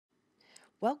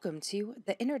Welcome to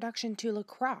the Introduction to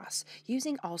Lacrosse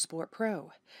using AllSport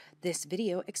Pro. This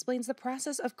video explains the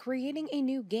process of creating a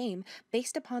new game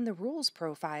based upon the rules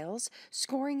profiles,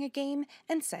 scoring a game,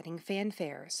 and setting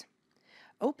fanfares.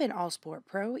 Open AllSport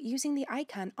Pro using the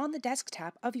icon on the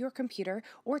desktop of your computer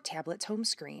or tablet's home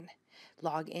screen.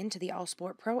 Log into the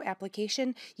AllSport Pro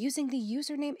application using the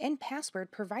username and password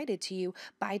provided to you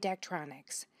by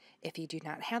Daktronics. If you do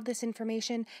not have this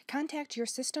information, contact your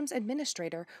system's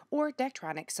administrator or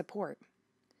Daktronics support.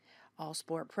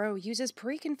 AllSport Pro uses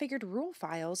pre-configured rule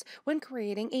files when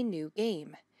creating a new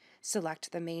game.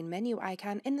 Select the main menu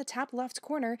icon in the top left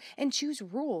corner and choose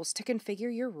Rules to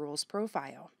configure your rules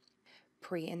profile.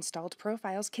 Pre-installed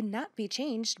profiles cannot be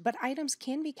changed, but items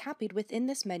can be copied within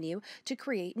this menu to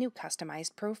create new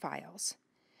customized profiles.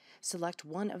 Select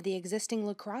one of the existing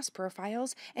Lacrosse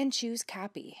profiles and choose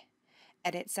Copy.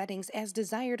 Edit settings as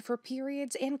desired for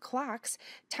periods and clocks,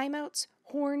 timeouts,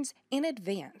 horns, and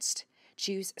advanced.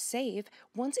 Choose Save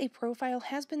once a profile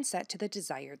has been set to the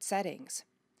desired settings.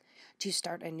 To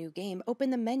start a new game, open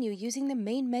the menu using the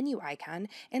main menu icon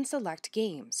and select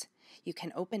Games. You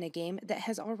can open a game that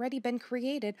has already been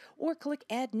created or click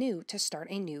Add New to start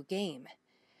a new game.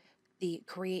 The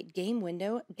Create Game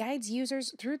window guides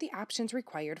users through the options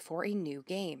required for a new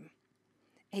game.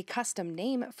 A custom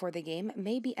name for the game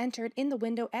may be entered in the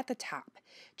window at the top.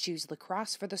 Choose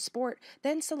Lacrosse for the sport,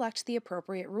 then select the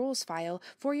appropriate rules file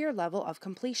for your level of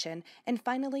completion, and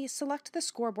finally select the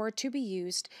scoreboard to be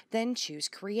used, then choose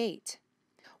Create.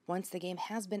 Once the game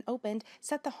has been opened,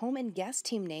 set the home and guest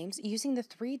team names using the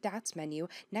three dots menu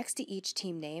next to each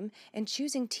team name and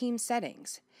choosing Team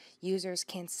Settings. Users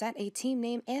can set a team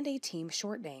name and a team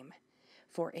short name.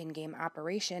 For in-game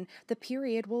operation, the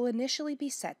period will initially be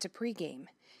set to pregame.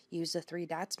 Use the three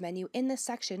dots menu in this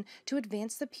section to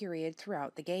advance the period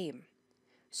throughout the game.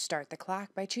 Start the clock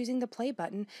by choosing the play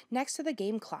button next to the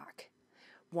game clock.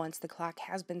 Once the clock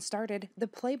has been started, the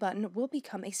play button will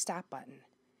become a stop button.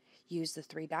 Use the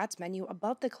three dots menu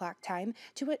above the clock time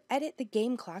to edit the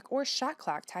game clock or shot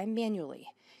clock time manually.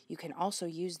 You can also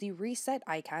use the reset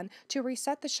icon to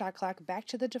reset the shot clock back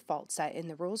to the default set in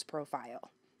the rules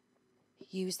profile.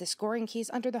 Use the scoring keys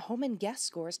under the home and guest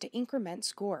scores to increment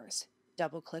scores.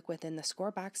 Double-click within the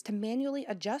score box to manually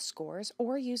adjust scores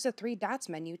or use the three dots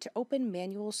menu to open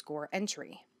manual score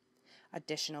entry.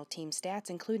 Additional team stats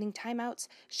including timeouts,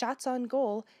 shots on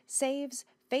goal, saves,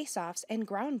 face-offs, and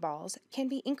ground balls can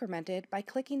be incremented by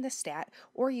clicking the stat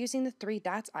or using the three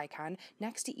dots icon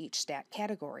next to each stat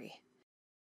category.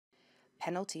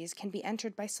 Penalties can be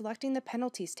entered by selecting the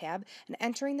Penalties tab and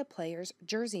entering the player's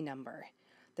jersey number.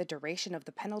 The duration of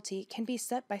the penalty can be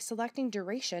set by selecting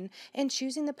Duration and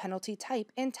choosing the penalty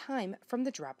type and time from the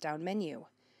drop-down menu.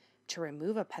 To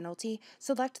remove a penalty,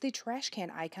 select the trash can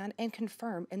icon and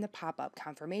confirm in the pop-up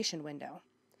confirmation window.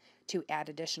 To add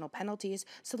additional penalties,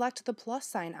 select the plus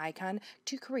sign icon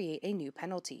to create a new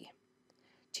penalty.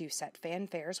 To set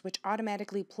fanfares, which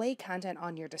automatically play content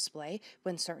on your display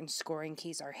when certain scoring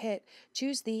keys are hit,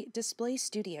 choose the Display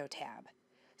Studio tab.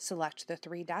 Select the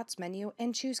three dots menu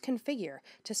and choose Configure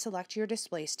to select your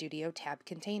Display Studio tab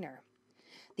container.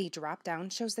 The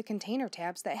drop-down shows the container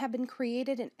tabs that have been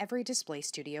created in every Display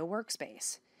Studio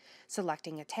workspace.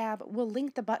 Selecting a tab will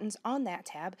link the buttons on that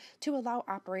tab to allow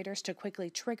operators to quickly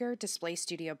trigger Display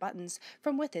Studio buttons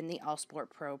from within the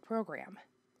AllSport Pro program.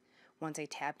 Once a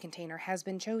tab container has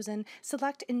been chosen,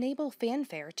 select Enable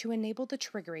Fanfare to enable the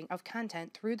triggering of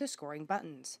content through the scoring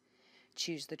buttons.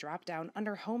 Choose the drop-down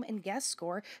under Home and Guest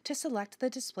Score to select the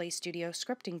Display Studio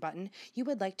scripting button you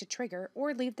would like to trigger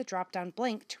or leave the drop-down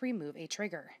blank to remove a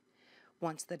trigger.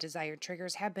 Once the desired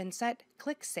triggers have been set,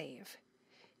 click Save.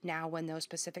 Now, when those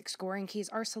specific scoring keys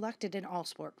are selected in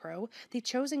AllSport Pro, the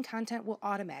chosen content will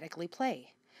automatically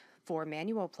play. For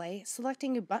manual play,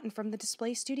 selecting a button from the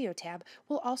Display Studio tab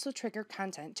will also trigger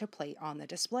content to play on the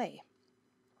display.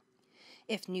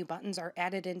 If new buttons are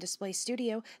added in Display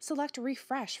Studio, select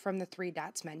Refresh from the three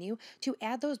dots menu to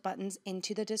add those buttons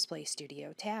into the Display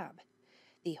Studio tab.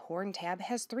 The Horn tab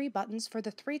has three buttons for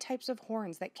the three types of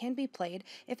horns that can be played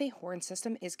if a horn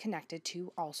system is connected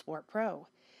to AllSport Pro.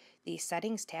 The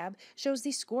Settings tab shows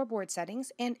the scoreboard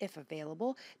settings and, if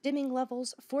available, dimming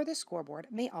levels for the scoreboard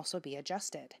may also be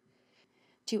adjusted.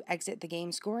 To exit the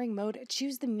game scoring mode,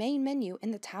 choose the main menu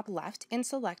in the top left and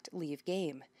select Leave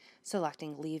Game.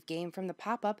 Selecting Leave Game from the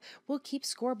pop-up will keep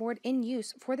scoreboard in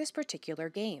use for this particular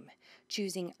game.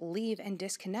 Choosing Leave and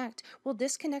Disconnect will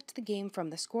disconnect the game from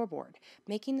the scoreboard,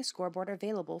 making the scoreboard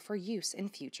available for use in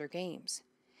future games.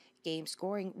 Game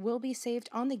scoring will be saved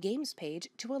on the Games page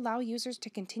to allow users to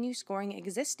continue scoring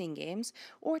existing games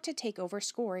or to take over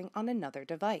scoring on another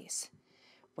device.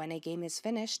 When a game is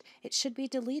finished, it should be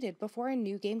deleted before a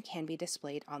new game can be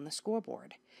displayed on the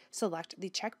scoreboard. Select the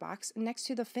checkbox next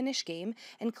to the Finish Game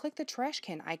and click the trash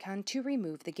can icon to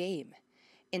remove the game.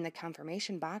 In the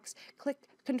confirmation box, click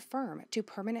Confirm to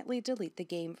permanently delete the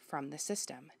game from the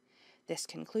system. This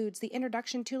concludes the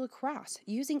introduction to Lacrosse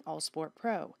using AllSport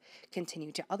Pro.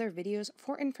 Continue to other videos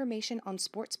for information on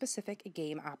sport-specific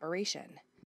game operation.